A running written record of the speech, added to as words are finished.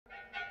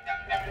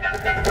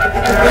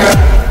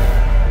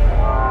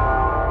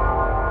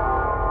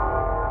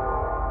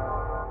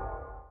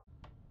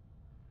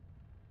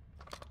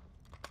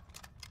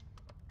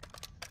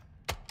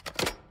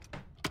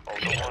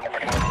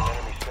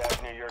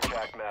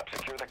map.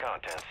 Secure the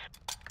contents.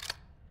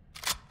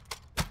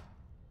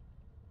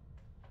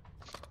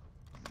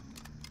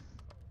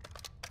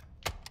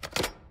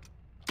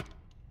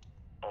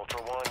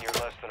 Ultra One, you're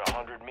less than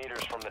 100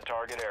 meters from the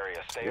target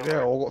area. Stay alert.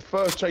 Yeah, I've got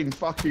 13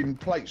 fucking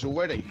plates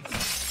already.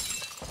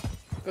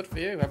 Good for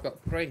you. I've got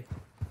 3.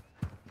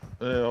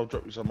 Yeah, I'll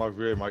drop you some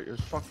over here, mate.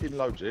 There's fucking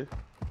loads here.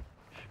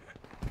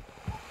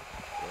 Yeah,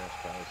 I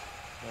suppose.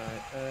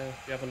 Right,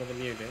 if you have another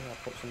nudie, I'll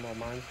put some more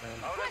mines down.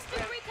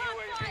 Requesting recon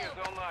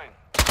file.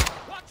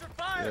 Watch your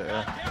fire,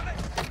 Yeah. goddammit!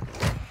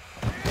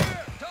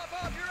 Here, top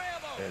off your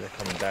ammo! Yeah, they're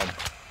coming down.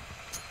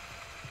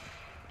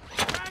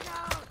 Drag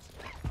out!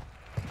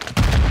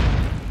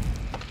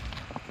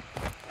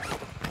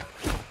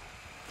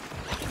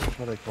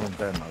 Where are they coming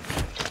down, mate?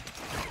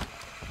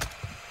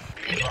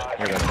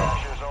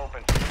 Structures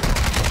open.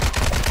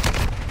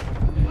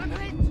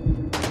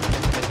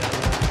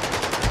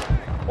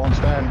 One's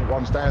down,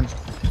 one's down.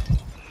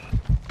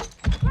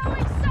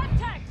 Throwing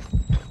subtext.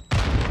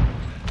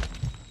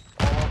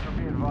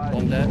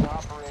 One dead.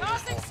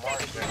 Tossing stick.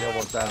 The other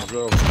one's down as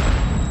well.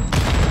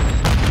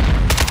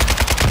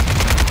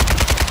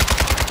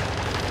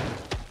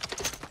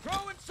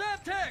 Throwing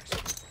Semtex!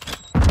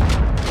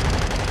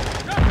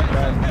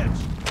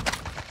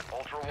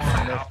 Ultra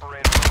One,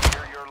 operators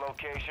near your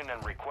location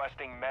and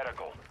requesting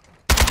medical.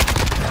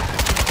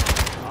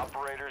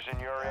 Operators in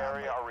your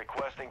area are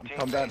requesting team.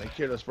 Come down to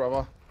kill us,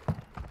 brother.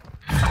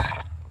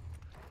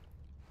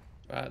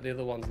 Right, the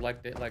other one's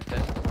legged it.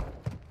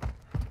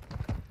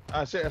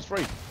 That's it, that's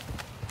 3.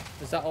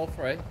 Is that all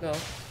 3? No.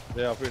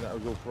 Yeah, I think that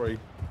was all 3.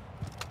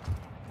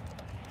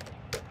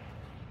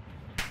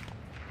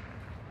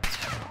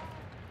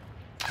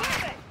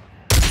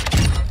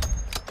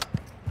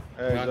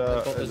 Right,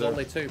 but There's there's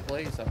only 2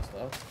 police, that's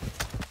though.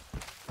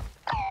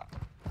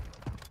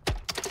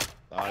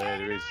 Oh, yeah,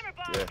 there is.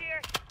 Yeah.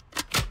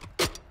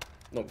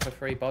 Look for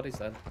 3 bodies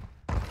then.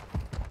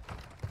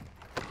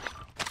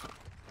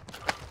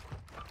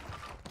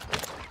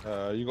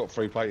 You got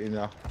 3 plate in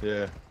there.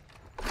 Yeah.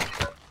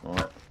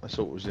 Alright, that's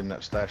all that was in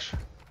that stash.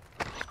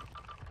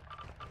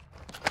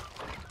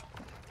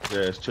 Yeah,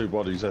 it's 2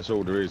 bodies, that's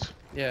all there is.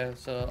 Yeah,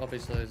 so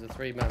obviously there's a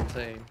 3-man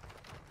team.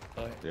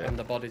 So, Yeah. and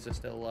the bodies are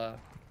still there.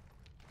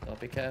 So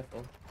be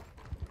careful.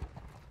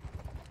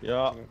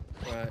 Yeah.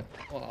 Right,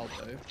 what I'll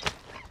do.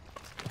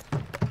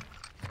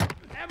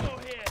 Ammo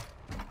here!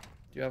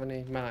 Do you have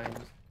any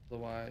mines?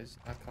 Otherwise,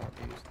 I can't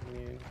use the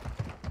new.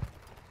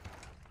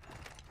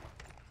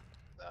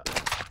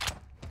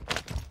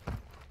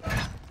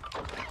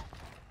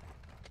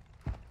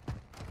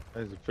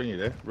 There's the thingy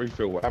there.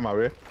 Refill ammo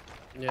here.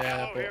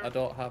 Yeah, but I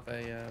don't have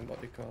a, what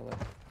do you call it?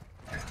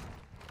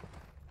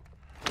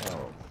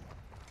 Oh.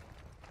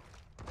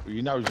 Well,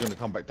 you know he's going to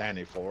come back down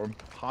here for him.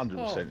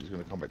 100% he's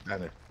going to come back down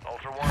here.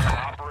 Ultra One, an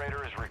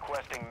operator is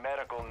requesting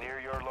medical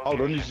near your location.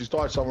 Hold on, he's just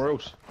died somewhere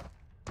else.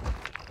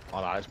 Oh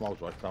no, it's miles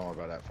away. Don't worry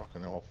about that.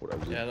 Fucking hell, I thought that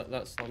was Yeah, it.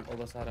 that's on the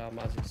other side of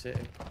Almazra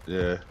City.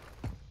 Yeah.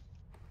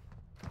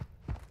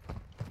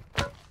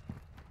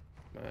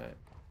 Right.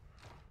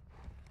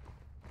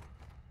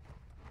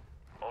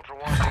 Ultra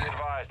One, be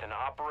advised, an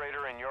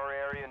operator in your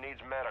area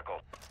needs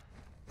medical.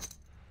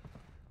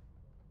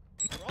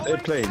 They're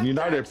playing. You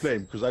know they're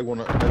playing because they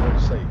want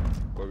to see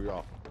where we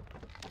are.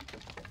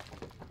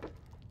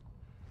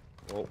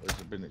 Oh,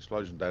 there's been an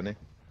explosion down here.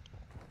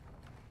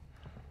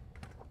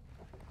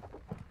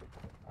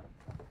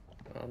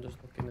 I'm just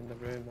looking in the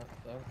room, that's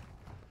though.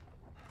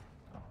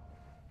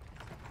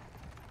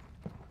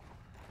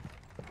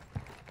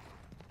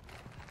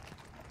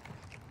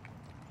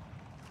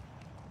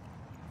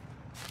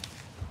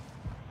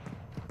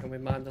 Can we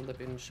mind the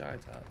living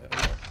shite out of it or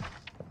not?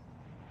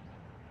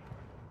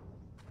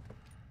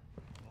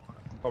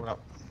 Coming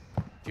up.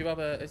 Do you have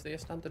a, is there a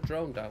standard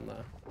drone down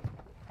there?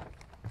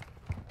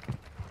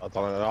 I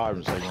don't know. I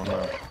haven't seen one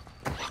now.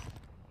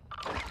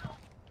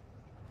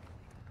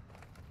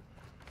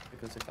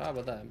 Because if I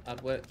were them,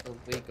 I'd wait till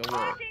we go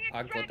up.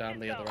 I'd go down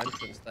the other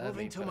entrance there.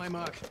 Moving to my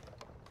mark.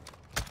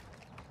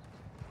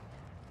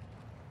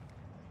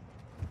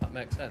 That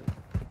makes sense.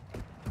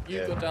 You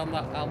Yeah. go down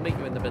that, I'll meet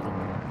you in the middle.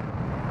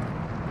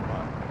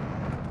 Right.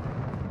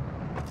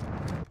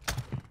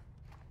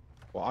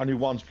 Well, only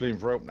one's playing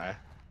for help now.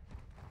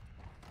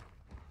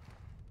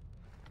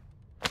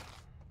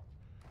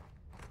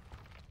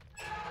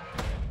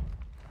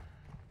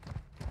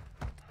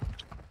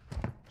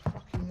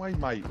 Fucking way,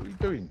 mate. What are you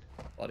doing?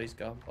 Body's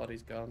gone,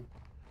 body's gone.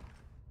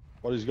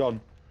 Well, he's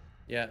gone.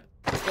 Yeah,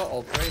 we've got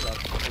all 3 though.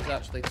 There's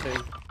actually 2.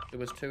 There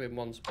was 2 in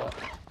one spot.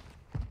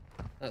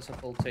 That's a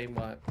full team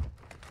wipe.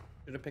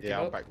 Should I pick it Yeah,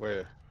 up? I'm back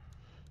where.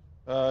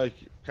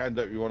 Can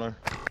do it if you wanna.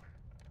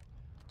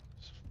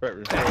 It's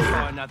better than Let's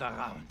go another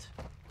round.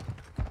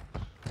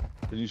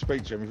 Can you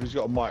speak to him? If he's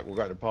got a mic, we'll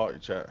go to party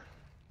chat.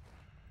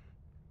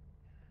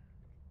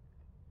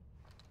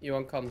 You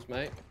on comms,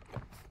 mate?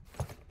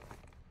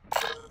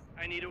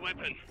 I need a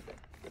weapon.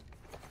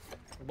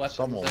 Weapons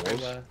Someone was.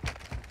 everywhere.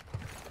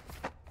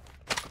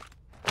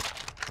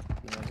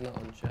 No, he's not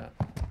on chat.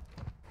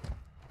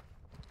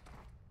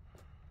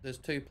 There's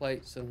 2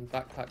 plates and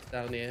backpacks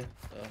down here,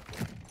 so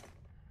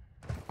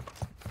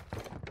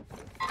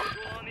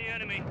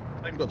enemy.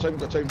 Got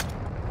team.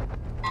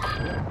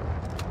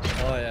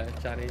 Oh yeah,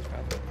 Chinese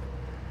crap.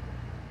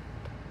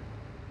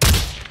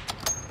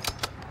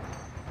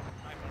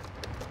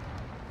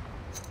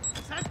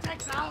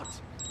 Semtex out.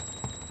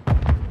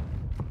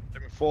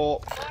 Team 4.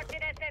 Marked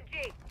an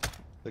SMG.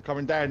 They're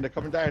coming down. They're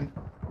coming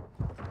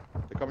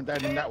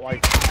down in that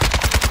way.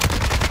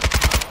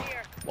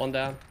 Here. One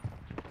down.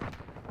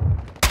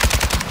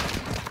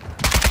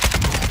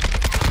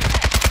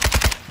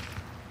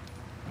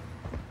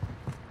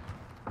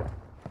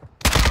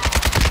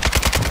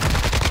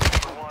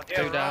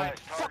 Two down.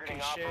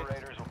 Targeting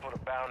operators will put a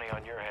bounty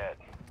on your head.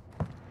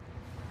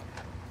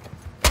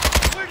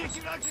 Where did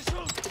you like to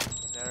shoot?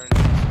 There it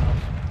is.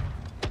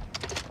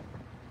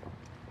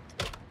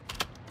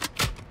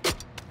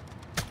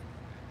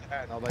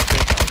 Yeah, no, they did.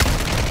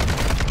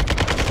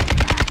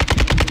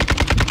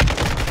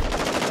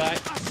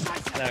 Right.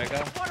 There we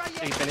go.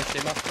 He finished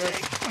him off for us.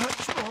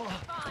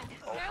 Fine.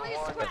 Barely a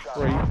square.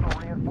 Three.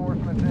 Hostile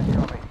reinforcements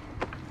incoming.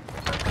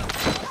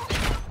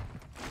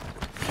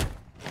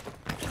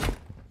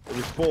 It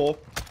was 4.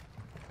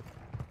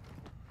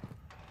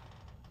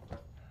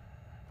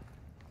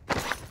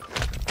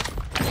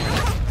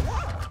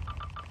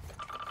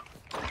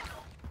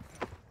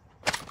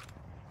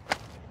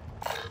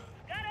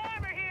 Got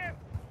armor here.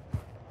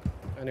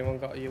 Anyone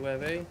got a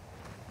UAV?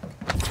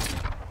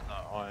 No,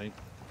 I ain't.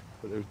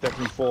 But there was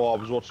definitely 4.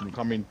 I was watching them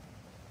come in.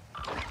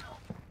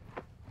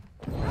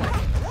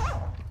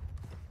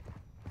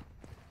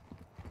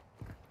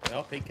 The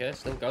RPK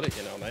still got it,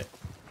 you know, mate.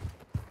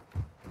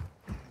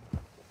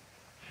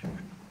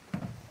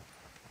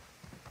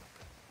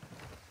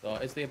 So,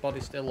 is the body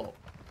still up?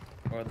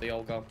 Or are they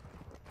all gone?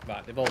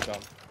 Right, they've all gone.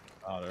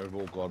 Oh, they've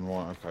all gone,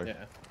 right, okay.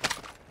 Yeah.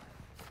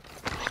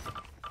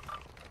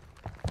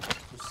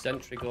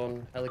 Sentry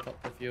gun,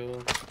 helicopter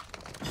fuel,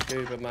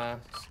 scuba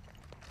mask.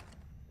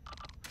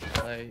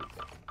 Like,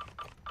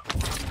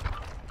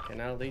 okay,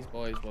 now these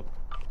boys were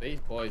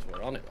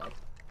on it, lad.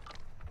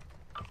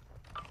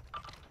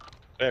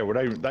 Yeah, well,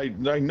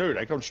 they knew.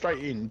 They come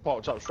straight in,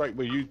 parked up straight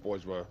where you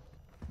boys were.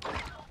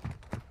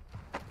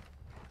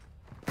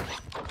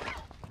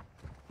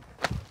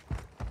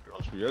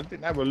 They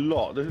didn't have a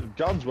lot. The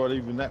guns weren't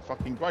even that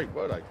fucking great,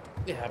 were they?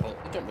 Yeah, but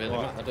it don't really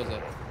Right. matter, does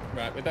it?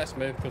 Right, we best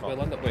move because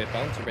we'll end up with a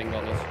bounty ring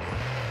on us.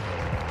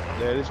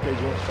 Yeah, this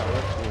guy's wants to start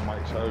to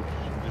mate, so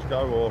should we just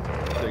go or do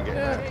you get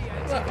Yeah,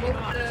 out? we'll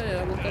let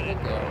them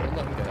go. We'll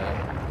let them get out.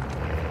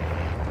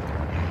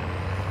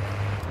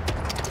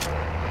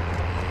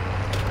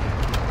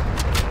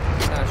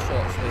 Nice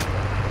short sleep.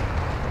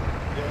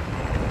 Yeah.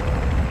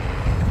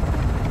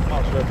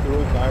 Might as well if they're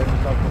all going,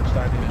 there's no point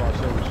standing by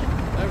ourselves.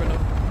 Fair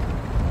enough.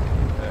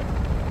 Yeah.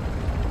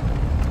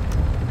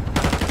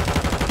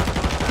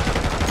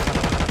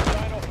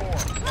 Final 4. All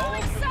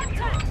Throwing units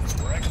Semtex.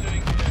 secure. We're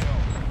exiting the AO.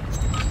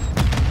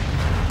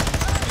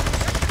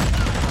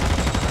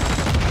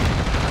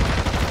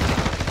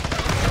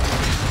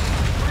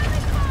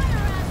 Friendly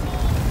fire,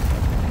 asshole.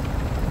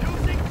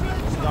 Using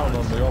trench No one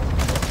on the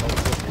office, I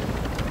was looking.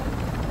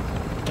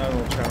 No one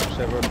on channel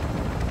 7.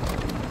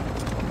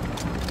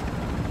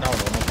 No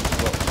one on office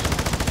blocks.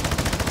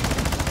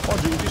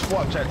 Mind you, just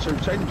wiped out 2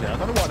 teams there. I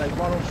don't know why they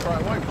run on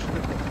straight away.